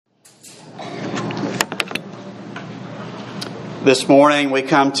This morning we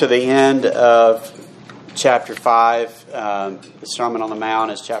come to the end of chapter 5. The Sermon on the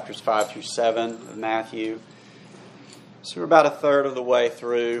Mount is chapters 5 through 7 of Matthew. So we're about a third of the way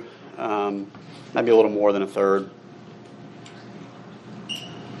through, maybe a little more than a third.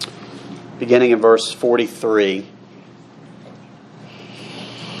 Beginning in verse 43.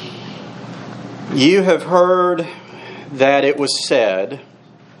 You have heard that it was said,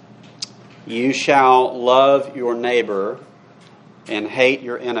 "You shall love your neighbor and hate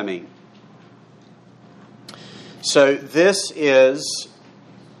your enemy." So this is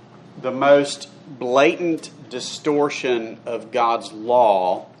the most blatant distortion of God's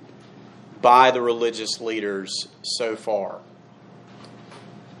law by the religious leaders so far.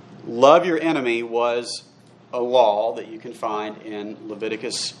 Love your enemy was a law that you can find in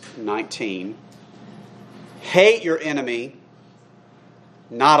Leviticus 19. Hate your enemy,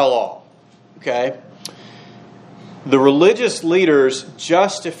 not a law. Okay? The religious leaders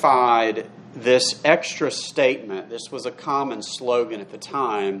justified this extra statement. This was a common slogan at the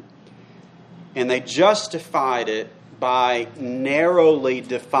time. And they justified it by narrowly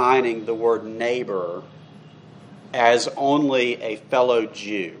defining the word neighbor as only a fellow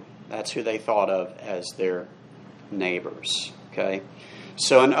Jew. That's who they thought of as their neighbors. Okay?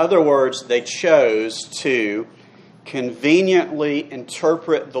 So in other words, they chose to conveniently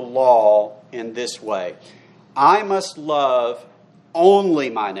interpret the law in this way. I must love only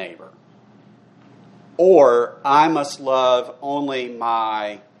my neighbor. Or I must love only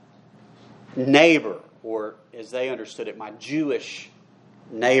my neighbor, or as they understood it, my Jewish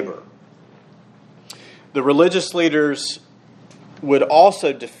neighbor. The religious leaders would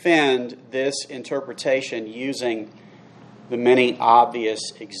also defend this interpretation using the many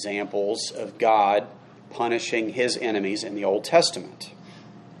obvious examples of God punishing His enemies in the Old Testament.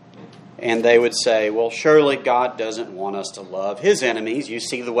 And they would say, well, surely God doesn't want us to love His enemies. You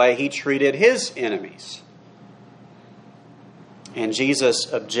see the way He treated His enemies. And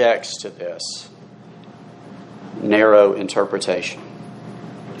Jesus objects to this narrow interpretation.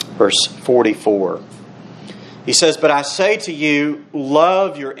 Verse 44. He says, "But I say to you,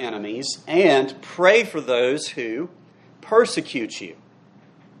 love your enemies and pray for those who persecute you,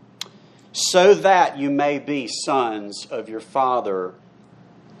 so that you may be sons of your Father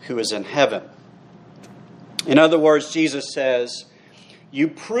who is in heaven." In other words, Jesus says, you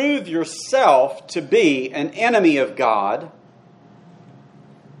prove yourself to be an enemy of God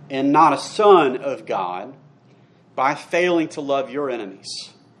and not a son of God by failing to love your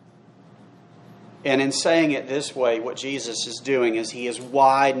enemies. And in saying it this way, what Jesus is doing is He is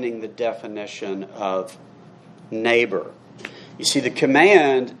widening the definition of neighbor. You see, the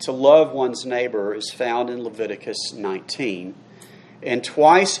command to love one's neighbor is found in Leviticus 19. And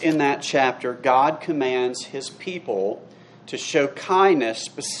twice in that chapter, God commands His people to show kindness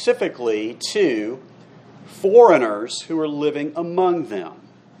specifically to foreigners who are living among them.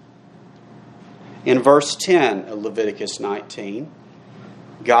 In verse 10 of Leviticus 19,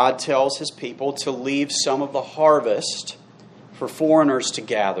 God tells His people to leave some of the harvest for foreigners to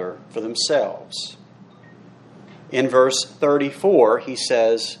gather for themselves. In verse 34, He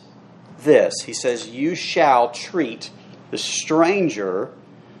says this. He says, "You shall treat the stranger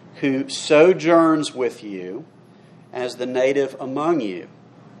who sojourns with you as the native among you.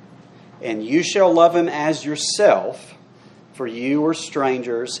 And you shall love him as yourself, for you were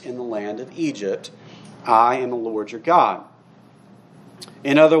strangers in the land of Egypt. I am the Lord your God."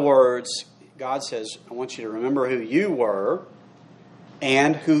 In other words, God says, I want you to remember who you were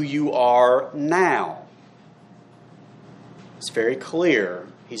and who you are now. It's very clear.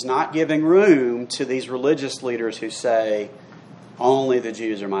 He's not giving room to these religious leaders who say, only the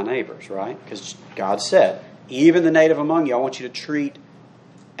Jews are my neighbors, right? Because God said, even the native among you, I want you to treat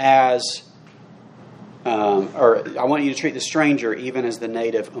as, I want you to treat the stranger even as the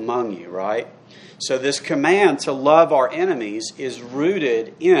native among you, right? So this command to love our enemies is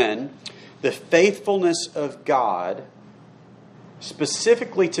rooted in the faithfulness of God,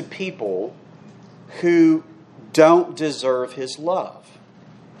 specifically to people who don't deserve His love.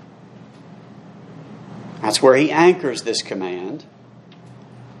 That's where He anchors this command.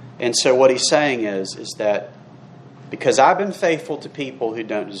 And so what He's saying is that because I've been faithful to people who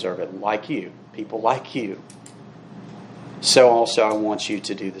don't deserve it, like you, people like you, so also I want you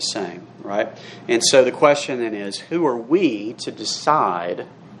to do the same, right? And so the question then is, who are we to decide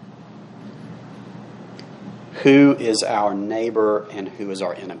who is our neighbor and who is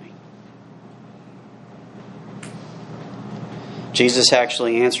our enemy? Jesus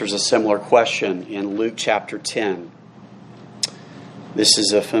actually answers a similar question in Luke chapter 10. This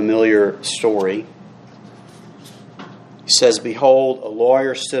is a familiar story. He says, "Behold, a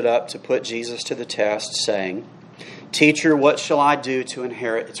lawyer stood up to put Jesus to the test, saying, 'Teacher, what shall I do to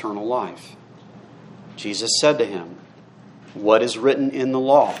inherit eternal life?' Jesus said to him, 'What is written in the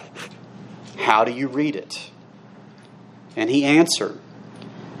law? How do you read it?' And he answered,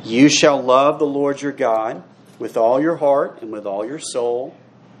 'You shall love the Lord your God with all your heart and with all your soul,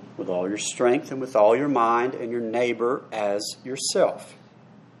 with all your strength and with all your mind, and your neighbor as yourself.'"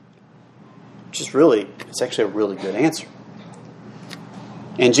 It's actually a really good answer.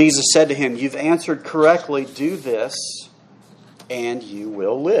 And Jesus said to him, "You've answered correctly. Do this, and you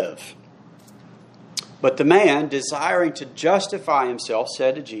will live." But the man, desiring to justify himself,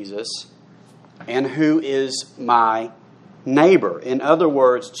 said to Jesus, "And who is my neighbor?" In other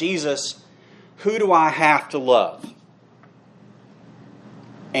words, Jesus, who do I have to love?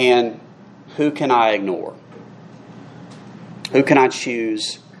 And who can I ignore? Who can I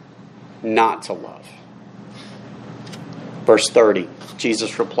choose not to love? Verse 30,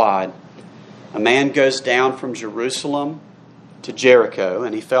 Jesus replied, "A man goes down from Jerusalem to Jericho,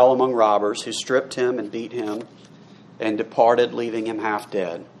 and he fell among robbers who stripped him and beat him and departed, leaving him half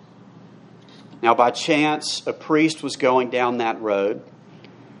dead. Now by chance a priest was going down that road,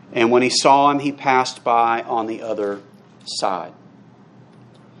 and when he saw him, he passed by on the other side.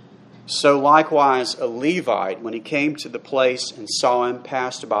 So likewise a Levite, when he came to the place and saw him,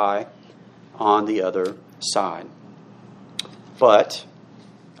 passed by on the other side. But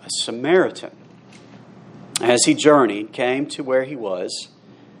a Samaritan, as he journeyed, came to where he was,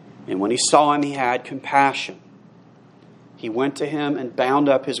 and when he saw him, he had compassion. He went to him and bound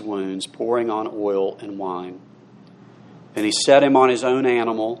up his wounds, pouring on oil and wine. Then he set him on his own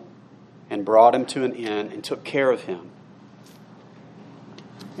animal and brought him to an inn and took care of him.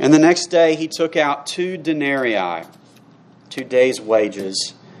 And the next day he took out 2 denarii, 2 days'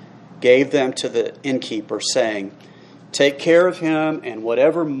 wages, gave them to the innkeeper, saying, "Take care of him, and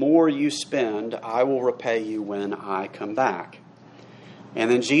whatever more you spend, I will repay you when I come back." And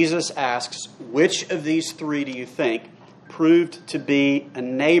then Jesus asks, "Which of these 3 do you think proved to be a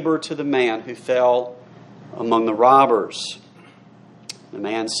neighbor to the man who fell among the robbers?" The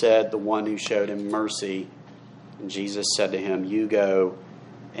man said, "The one who showed him mercy." And Jesus said to him, "You go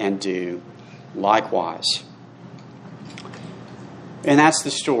and do likewise." And that's the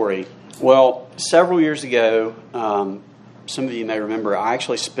story. Well, several years ago, some of you may remember, I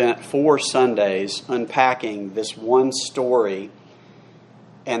actually spent 4 Sundays unpacking this one story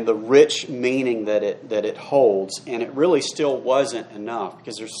and the rich meaning that it holds. And it really still wasn't enough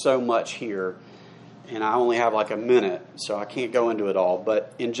because there's so much here. And I only have like a minute, so I can't go into it all.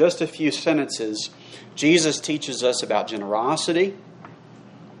 But in just a few sentences, Jesus teaches us about generosity.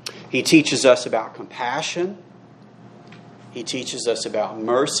 He teaches us about compassion. He teaches us about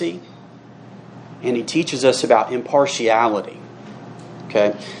mercy. And he teaches us about impartiality.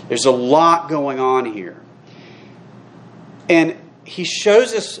 Okay? There's a lot going on here. And he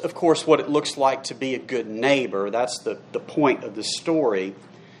shows us, of course, what it looks like to be a good neighbor. That's the point of the story.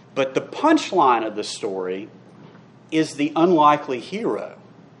 But the punchline of the story is the unlikely hero.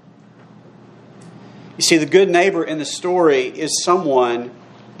 You see, the good neighbor in the story is someone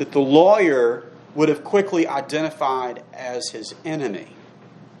that the lawyer would have quickly identified as his enemy.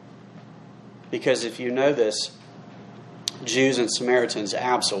 Because if you know this, Jews and Samaritans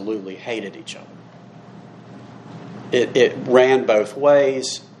absolutely hated each other. It ran both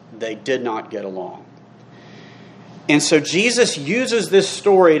ways. They did not get along. And so Jesus uses this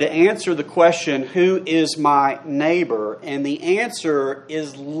story to answer the question, who is my neighbor? And the answer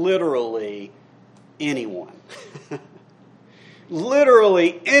is literally anyone.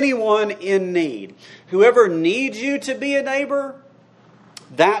 Literally anyone in need. Whoever needs you to be a neighbor,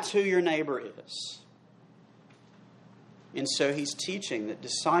 that's who your neighbor is. And so he's teaching that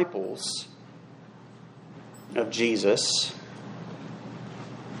disciples of Jesus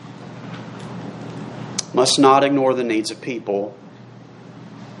must not ignore the needs of people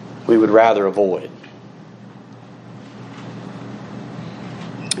we would rather avoid.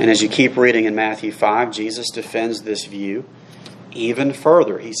 And as you keep reading in Matthew 5, Jesus defends this view even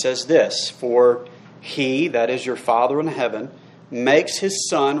further. He says this, "For he, that is your Father in heaven, makes his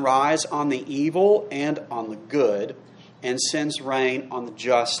sun rise on the evil and on the good, and sends rain on the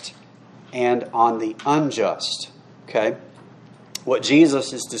just and on the unjust." Okay? What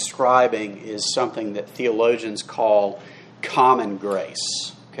Jesus is describing is something that theologians call common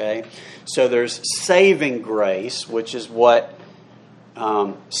grace. Okay? So there's saving grace, which is what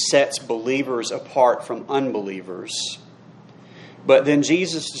sets believers apart from unbelievers. But then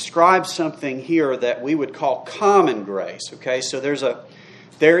Jesus describes something here that we would call common grace. Okay? So there's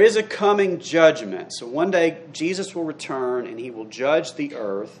there is a coming judgment. So one day Jesus will return and he will judge the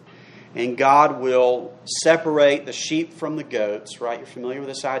earth, and God will separate the sheep from the goats, right? You're familiar with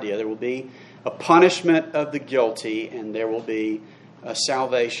this idea. There will be a punishment of the guilty, and there will be a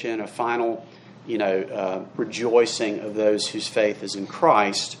salvation, a final, rejoicing of those whose faith is in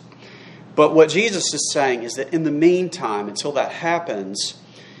Christ. But what Jesus is saying is that in the meantime, until that happens,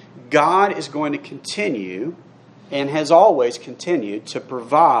 God is going to continue, and has always continued, to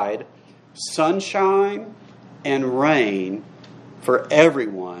provide sunshine and rain for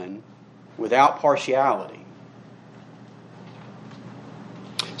everyone without partiality.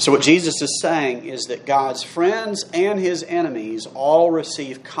 So what Jesus is saying is that God's friends and His enemies all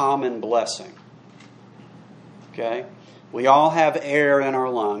receive common blessing. Okay? We all have air in our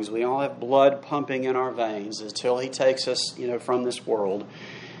lungs. We all have blood pumping in our veins until He takes us, from this world.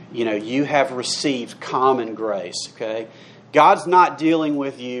 You have received common grace, okay? God's not dealing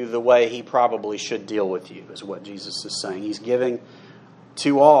with you the way He probably should deal with you, is what Jesus is saying. He's giving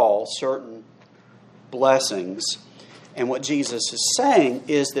to all certain blessings. And what Jesus is saying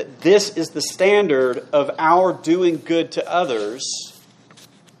is that this is the standard of our doing good to others,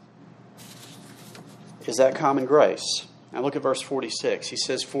 is that common grace. Now look at verse 46. He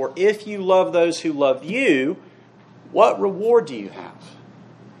says, "For if you love those who love you, what reward do you have?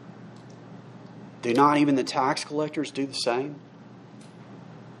 Do not even the tax collectors do the same?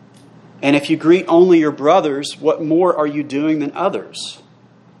 And if you greet only your brothers, what more are you doing than others?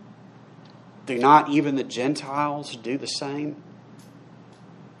 Do not even the Gentiles do the same?"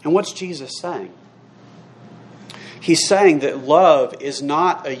 And what's Jesus saying? He's saying that love is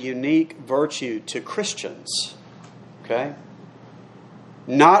not a unique virtue to Christians. Okay?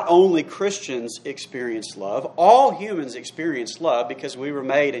 Not only Christians experience love, all humans experience love because we were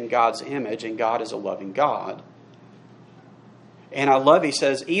made in God's image and God is a loving God. And I love, he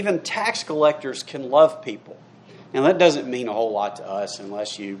says, even tax collectors can love people. Now that doesn't mean a whole lot to us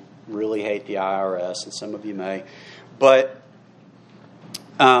unless you really hate the IRS, and some of you may. But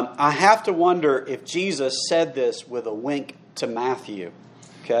I have to wonder if Jesus said this with a wink to Matthew.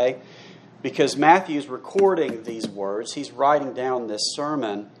 Okay? Because Matthew's recording these words. He's writing down this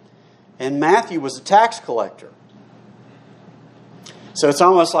sermon. And Matthew was a tax collector. So it's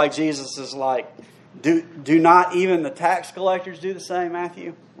almost like Jesus is like, do not even the tax collectors do the same,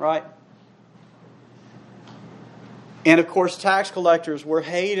 Matthew? Right? And of course, tax collectors were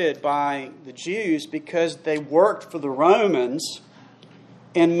hated by the Jews because they worked for the Romans.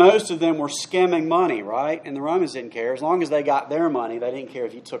 And most of them were skimming money, right? And the Romans didn't care. As long as they got their money, they didn't care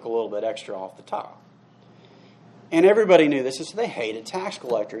if you took a little bit extra off the top. And everybody knew this, so they hated tax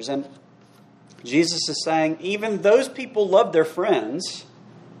collectors. And Jesus is saying, even those people love their friends,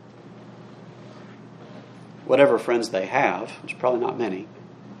 whatever friends they have, which is probably not many.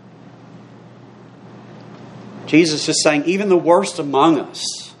 Jesus is saying, even the worst among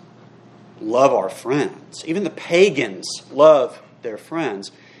us love our friends. Even the pagans love their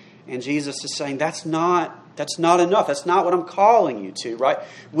friends. And Jesus is saying that's not enough. That's not what I'm calling you to, right?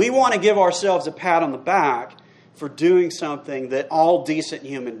 We want to give ourselves a pat on the back for doing something that all decent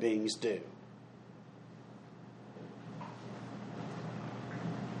human beings do.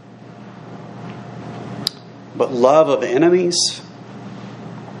 But love of enemies,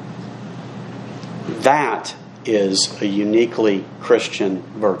 that is a uniquely Christian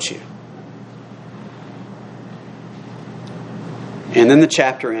virtue. And then the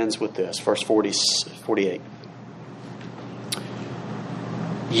chapter ends with this, verse 48.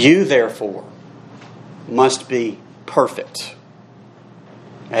 "You, therefore, must be perfect,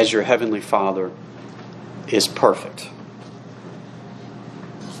 as your heavenly Father is perfect."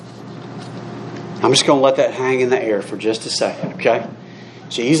 I'm just going to let that hang in the air for just a second, okay?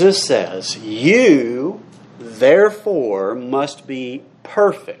 Jesus says, "You, therefore, must be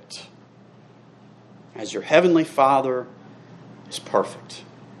perfect, as your heavenly Father is perfect."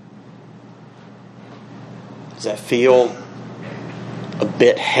 Does that feel a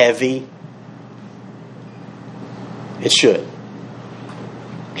bit heavy? It should.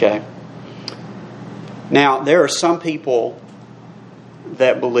 Okay? Now, there are some people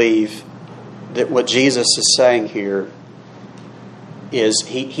that believe that what Jesus is saying here is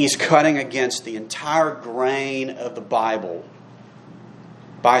he's cutting against the entire grain of the Bible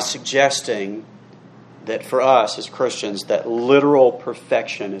by suggesting that for us as Christians, that literal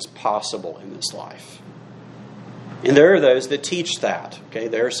perfection is possible in this life. And there are those that teach that. Okay,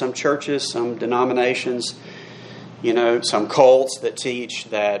 there are some churches, some denominations, some cults that teach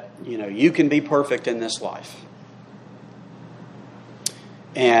that, you can be perfect in this life.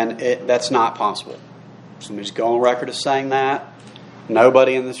 And that's not possible. So let me just go on record as saying that.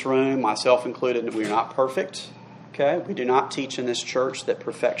 Nobody in this room, myself included, we are not perfect. Okay? We do not teach in this church that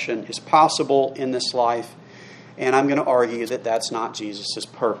perfection is possible in this life. And I'm going to argue that that's not Jesus'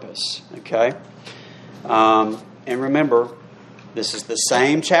 purpose. Okay? And remember, this is the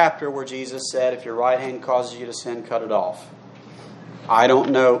same chapter where Jesus said, if your right hand causes you to sin, cut it off. I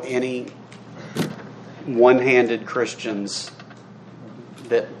don't know any one-handed Christians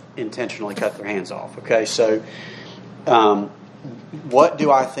that intentionally cut their hands off. Okay, so what do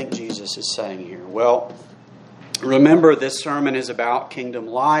I think Jesus is saying here? Well, remember, this sermon is about kingdom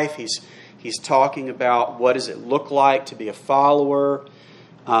life. He's talking about what does it look like to be a follower,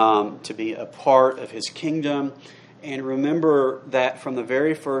 to be a part of His kingdom. And remember that from the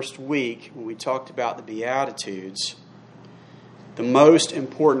very first week, when we talked about the Beatitudes, the most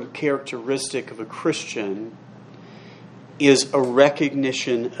important characteristic of a Christian is a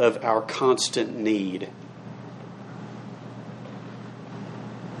recognition of our constant need.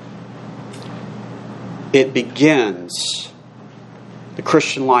 It begins, the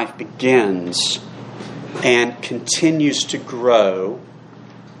Christian life begins and continues to grow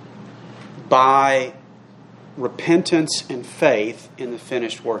by repentance and faith in the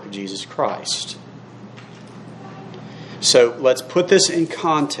finished work of Jesus Christ. So let's put this in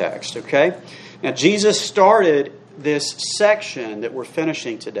context, okay? Now, Jesus started this section that we're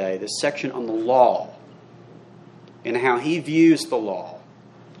finishing today, this section on the law and how He views the law.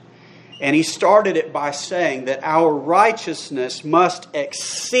 And He started it by saying that our righteousness must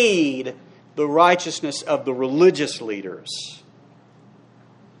exceed the righteousness of the religious leaders.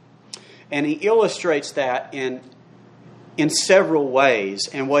 And He illustrates that in several ways.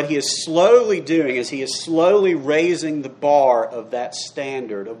 And what He is slowly doing is He is slowly raising the bar of that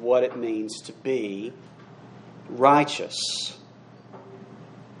standard of what it means to be righteous.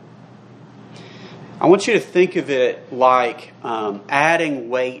 I want you to think of it like adding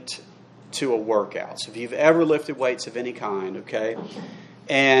weight to a workout. So if you've ever lifted weights of any kind, okay,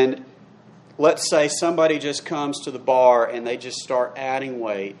 and let's say somebody just comes to the bar and they just start adding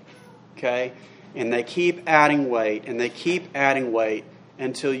weight, okay, and they keep adding weight and they keep adding weight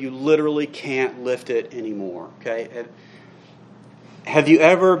until you literally can't lift it anymore, okay? Have you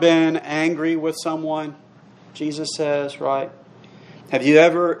ever been angry with someone? Jesus says, right? Have you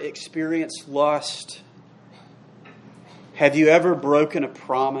ever experienced lust? Have you ever broken a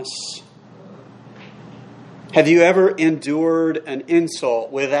promise? Have you ever endured an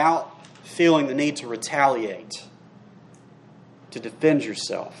insult without feeling the need to retaliate, to defend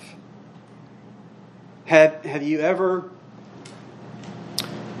yourself? Have you ever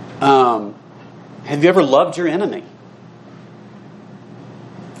loved your enemy?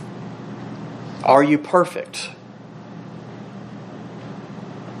 Are you perfect?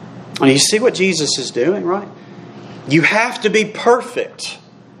 And you see what Jesus is doing, right? You have to be perfect.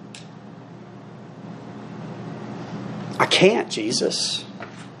 I can't, Jesus.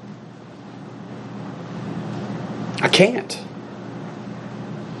 I can't.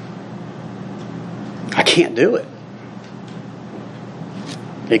 I can't do it.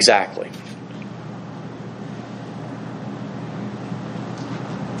 Exactly.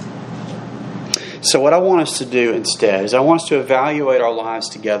 So what I want us to do instead is I want us to evaluate our lives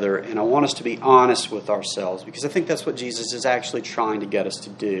together, and I want us to be honest with ourselves, because I think that's what Jesus is actually trying to get us to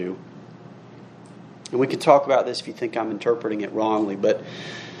do. And we can talk about this if you think I'm interpreting it wrongly, but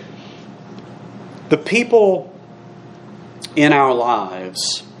the people in our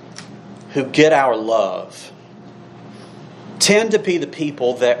lives who get our love tend to be the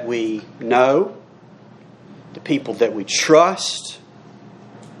people that we know, the people that we trust,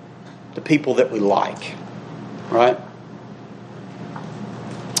 the people that we like, right?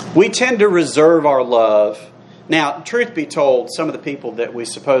 We tend to reserve our love. Now, truth be told, some of the people that we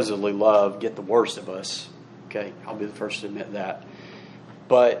supposedly love get the worst of us. Okay, I'll be the first to admit that.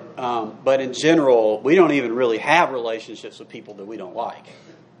 But in general, we don't even really have relationships with people that we don't like,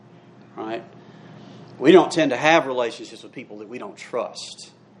 right? We don't tend to have relationships with people that we don't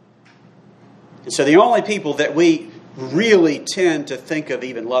trust. And so the only people that we really tend to think of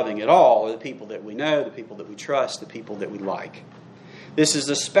even loving at all are the people that we know, the people that we trust, the people that we like. This is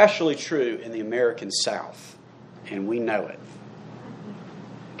especially true in the American South, and we know it.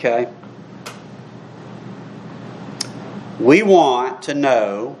 Okay? We want to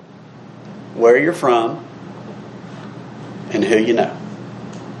know where you're from and who you know.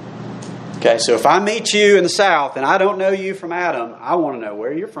 Okay, so if I meet you in the South and I don't know you from Adam, I want to know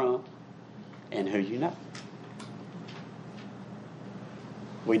where you're from and who you know.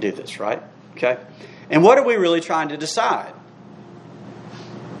 We do this, right? Okay? And what are we really trying to decide?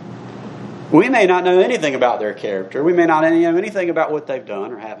 We may not know anything about their character. We may not know anything about what they've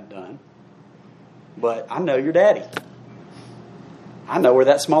done or haven't done. But I know your daddy. I know where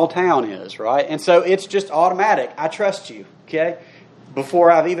that small town is, right? And so it's just automatic. I trust you, okay? Before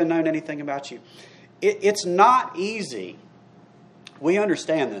I've even known anything about you. It's not easy. We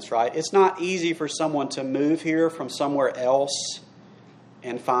understand this, right? It's not easy for someone to move here from somewhere else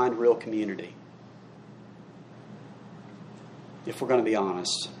and find real community. If we're going to be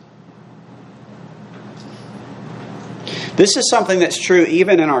honest. This is something that's true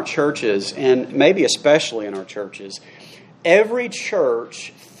even in our churches, and maybe especially in our churches. Every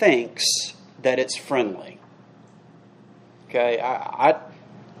church thinks that it's friendly. Okay,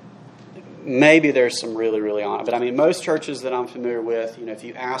 maybe there's some really honest, but I mean, most churches that I'm familiar with, if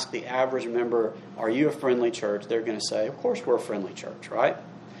you ask the average member, are you a friendly church? They're going to say, of course we're a friendly church, right?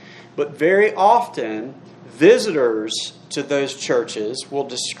 But very often, visitors to those churches will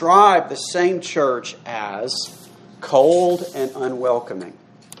describe the same church as cold and unwelcoming.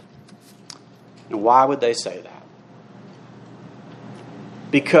 And why would they say that?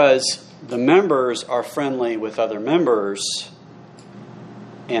 Because the members are friendly with other members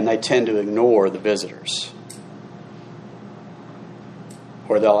and they tend to ignore the visitors.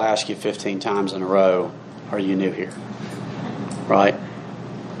 Or they'll ask you 15 times in a row, are you new here? Right?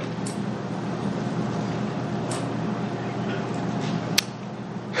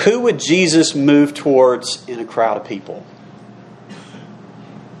 Who would Jesus move towards in a crowd of people?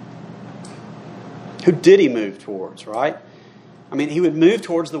 Who did he move towards, right? I mean, he would move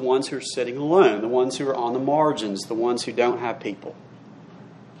towards the ones who are sitting alone, the ones who are on the margins, the ones who don't have people.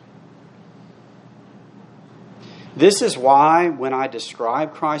 This is why when I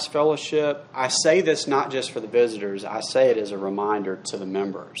describe Christ Fellowship, I say this not just for the visitors, I say it as a reminder to the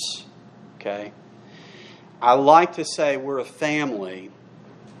members. Okay? I like to say we're a family,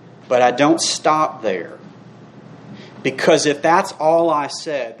 but I don't stop there. Because if that's all I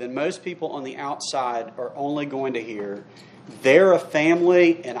said, then most people on the outside are only going to hear, they're a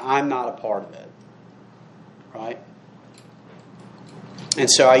family and I'm not a part of it. Right? And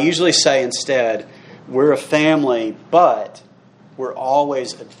so I usually say instead, we're a family, but we're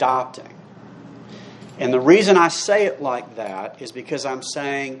always adopting. And the reason I say it like that is because I'm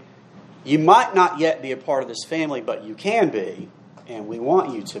saying you might not yet be a part of this family, but you can be, and we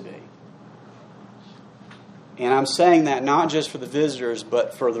want you to be. And I'm saying that not just for the visitors,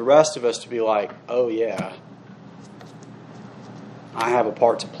 but for the rest of us to be like, oh yeah, I have a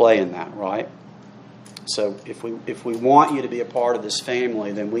part to play in that, right? So if we want you to be a part of this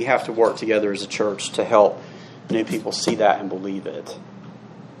family, then we have to work together as a church to help new people see that and believe it.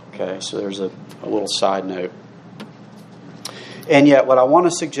 Okay, so there's a little side note. And yet what I want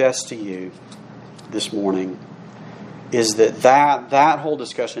to suggest to you this morning is that whole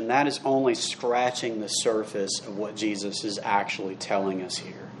discussion, that is only scratching the surface of what Jesus is actually telling us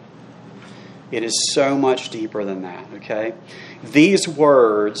here. It is so much deeper than that, okay? These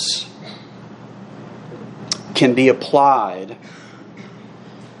words can be applied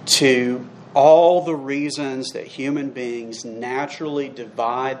to all the reasons that human beings naturally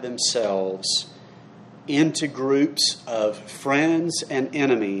divide themselves into groups of friends and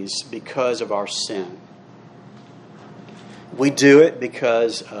enemies because of our sin. We do it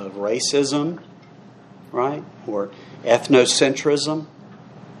because of racism, right? Or ethnocentrism.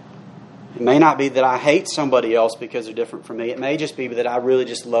 It may not be that I hate somebody else because they're different from me. It may just be that I really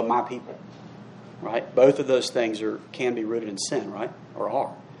just love my people. Right? Both of those things can be rooted in sin, right? Or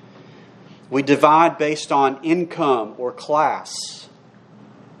are. We divide based on income or class.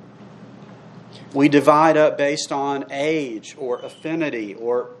 We divide up based on age or affinity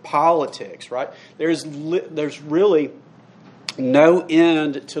or politics, right? There's really no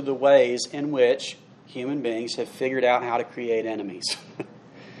end to the ways in which human beings have figured out how to create enemies.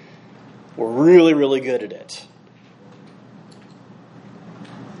 We're really good at it.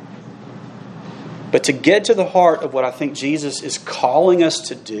 But to get to the heart of what I think Jesus is calling us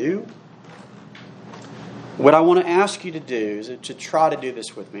to do, what I want to ask you to do is to try to do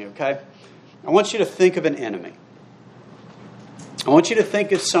this with me, okay? I want you to think of an enemy. I want you to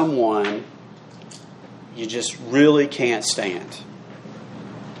think of someone you just really can't stand.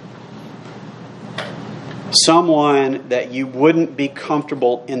 Someone that you wouldn't be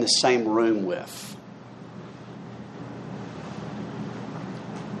comfortable in the same room with.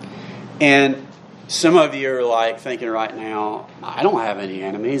 And some of you are like thinking right now, I don't have any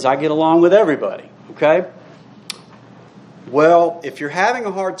enemies. I get along with everybody. Okay? Well, if you're having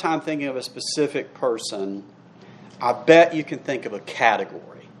a hard time thinking of a specific person, I bet you can think of a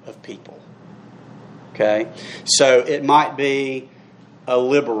category of people. Okay? So it might be a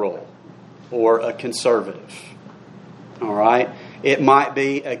liberal or a conservative. All right? It might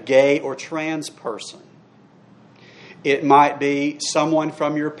be a gay or trans person. It might be someone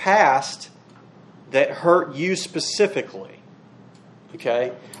from your past that hurt you specifically.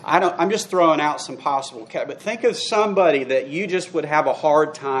 Okay? I'm just throwing out some possible, but think of somebody that you just would have a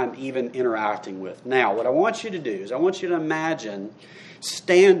hard time even interacting with. Now, what I want you to do is I want you to imagine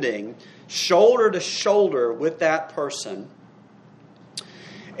standing shoulder to shoulder with that person,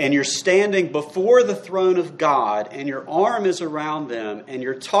 and you're standing before the throne of God, and your arm is around them, and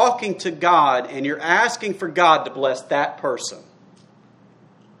you're talking to God, and you're asking for God to bless that person.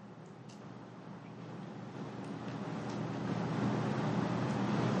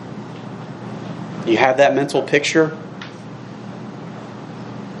 You have that mental picture?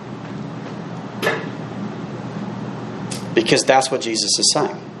 Because that's what Jesus is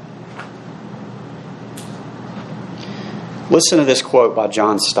saying. Listen to this quote by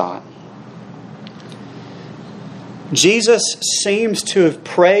John Stott. Jesus seems to have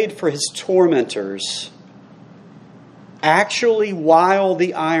prayed for his tormentors actually while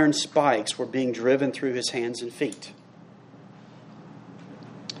the iron spikes were being driven through his hands and feet.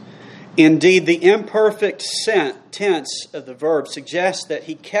 Indeed, the imperfect tense of the verb suggests that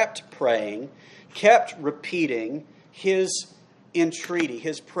he kept praying, kept repeating his entreaty,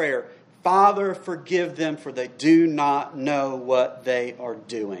 his prayer. Father, forgive them, for they do not know what they are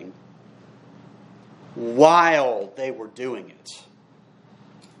doing. While they were doing it.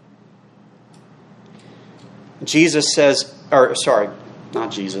 Jesus says,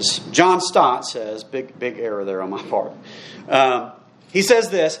 not Jesus. John Stott says, big error there on my part. He says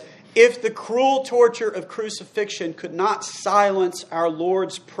this: if the cruel torture of crucifixion could not silence our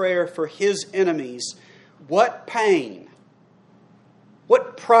Lord's prayer for his enemies, what pain,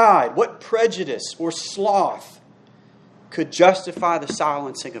 what pride, what prejudice or sloth could justify the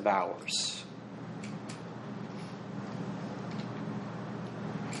silencing of ours?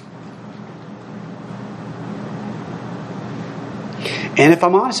 And if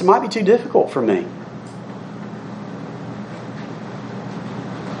I'm honest, it might be too difficult for me.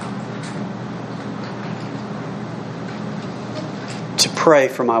 To pray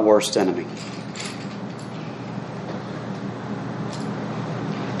for my worst enemy.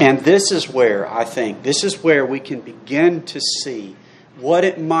 And this is where we can begin to see what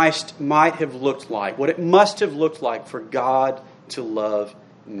it might have looked like, what it must have looked like for God to love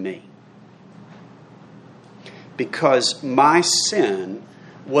me. Because my sin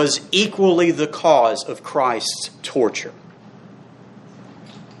was equally the cause of Christ's torture.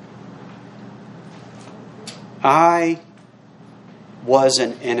 I was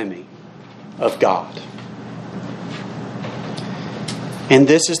an enemy of God. And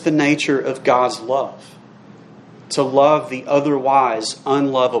this is the nature of God's love. To love the otherwise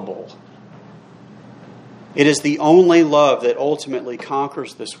unlovable. It is the only love that ultimately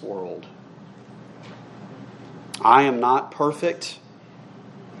conquers this world. I am not perfect.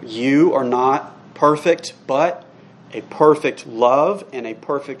 You are not perfect, but a perfect love and a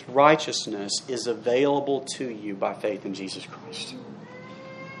perfect righteousness is available to you by faith in Jesus Christ.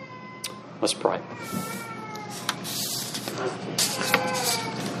 Let's pray.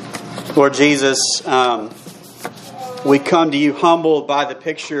 Lord Jesus, we come to you humbled by the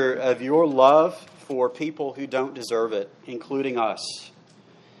picture of your love for people who don't deserve it, including us.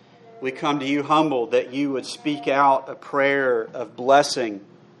 We come to you humbled that you would speak out a prayer of blessing,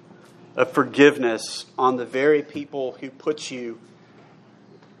 of forgiveness on the very people who put you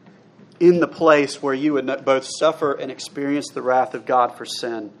in the place where you would both suffer and experience the wrath of God for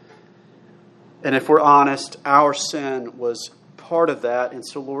sin. And if we're honest, our sin was part of that. And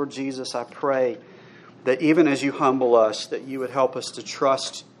so, Lord Jesus, I pray that even as you humble us, that you would help us to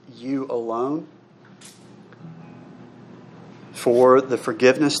trust you alone for the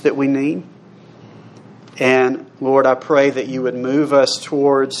forgiveness that we need. And Lord, I pray that you would move us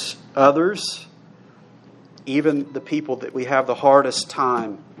towards others, even the people that we have the hardest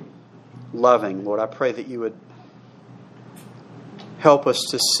time loving. Lord, I pray that you would help us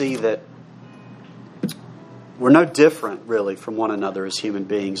to see that we're no different, really, from one another as human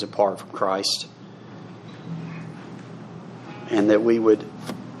beings apart from Christ. And that we would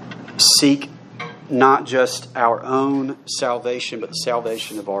seek not just our own salvation, but the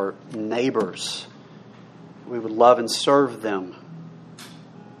salvation of our neighbors. We would love and serve them.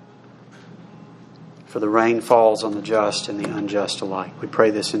 For the rain falls on the just and the unjust alike. We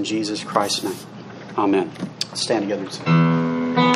pray this in Jesus Christ's name. Amen. Stand together and sing.